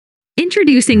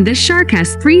Introducing the Shark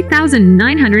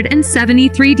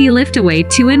S3973D Liftaway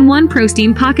 2-in-1 Pro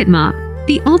Steam Pocket Mop,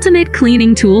 the ultimate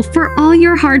cleaning tool for all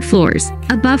your hard floors,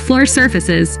 above-floor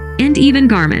surfaces, and even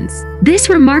garments. This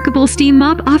remarkable steam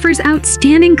mop offers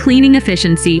outstanding cleaning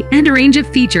efficiency and a range of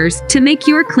features to make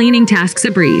your cleaning tasks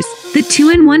a breeze. The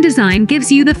 2-in-1 design gives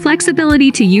you the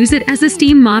flexibility to use it as a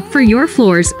steam mop for your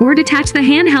floors or detach the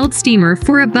handheld steamer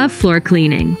for above-floor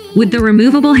cleaning. With the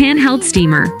removable handheld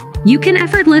steamer, you can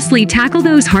effortlessly tackle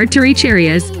those hard-to-reach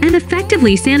areas and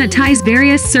effectively sanitize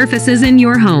various surfaces in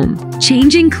your home.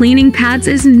 Changing cleaning pads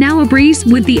is now a breeze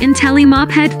with the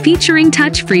IntelliMop head featuring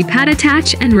touch-free pad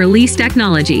attach and release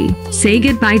technology. Say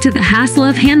goodbye to the hassle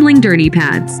of handling dirty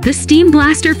pads. The Steam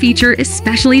Blaster feature is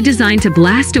specially designed to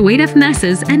blast away tough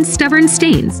messes and stubborn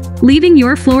stains, leaving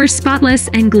your floors spotless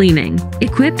and gleaming.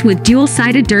 Equipped with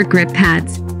dual-sided dirt grip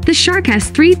pads, the Shark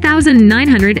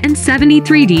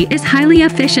S3973D is highly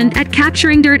efficient at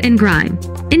capturing dirt and grime,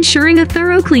 ensuring a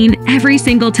thorough clean every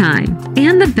single time.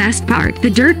 And the best part, the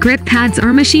dirt grip pads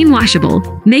are machine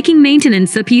washable, making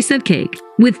maintenance a piece of cake.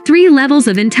 With 3 levels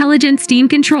of intelligent steam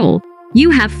control,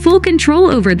 you have full control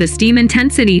over the steam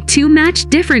intensity to match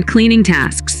different cleaning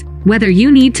tasks. Whether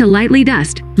you need to lightly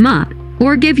dust, mop,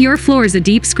 or give your floors a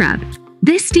deep scrub,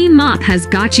 this steam mop has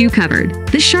got you covered.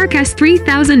 The Shark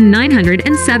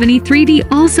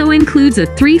S3973D also includes a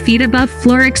 3 feet above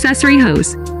floor accessory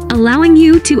hose, allowing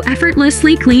you to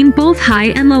effortlessly clean both high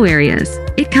and low areas.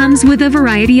 It comes with a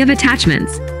variety of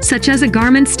attachments, such as a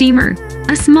garment steamer,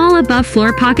 a small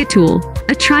above-floor pocket tool,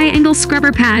 a triangle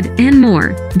scrubber pad, and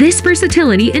more. This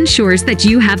versatility ensures that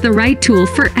you have the right tool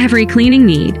for every cleaning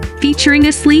need. Featuring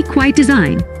a sleek white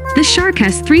design, the Shark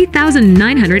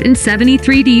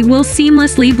S3973D will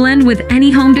seamlessly blend with any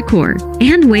home decor.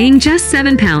 And weighing just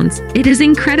 7 pounds, it is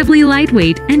incredibly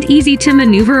lightweight and easy to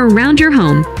maneuver around your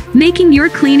home, making your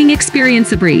cleaning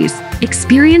experience a breeze.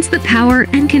 Experience the power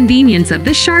and convenience of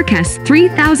the Shark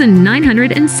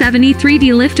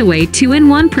S3973D Liftaway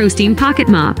 2-in-1 Pro Steam Pocket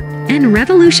Mop and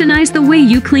revolutionize the way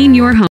you clean your home.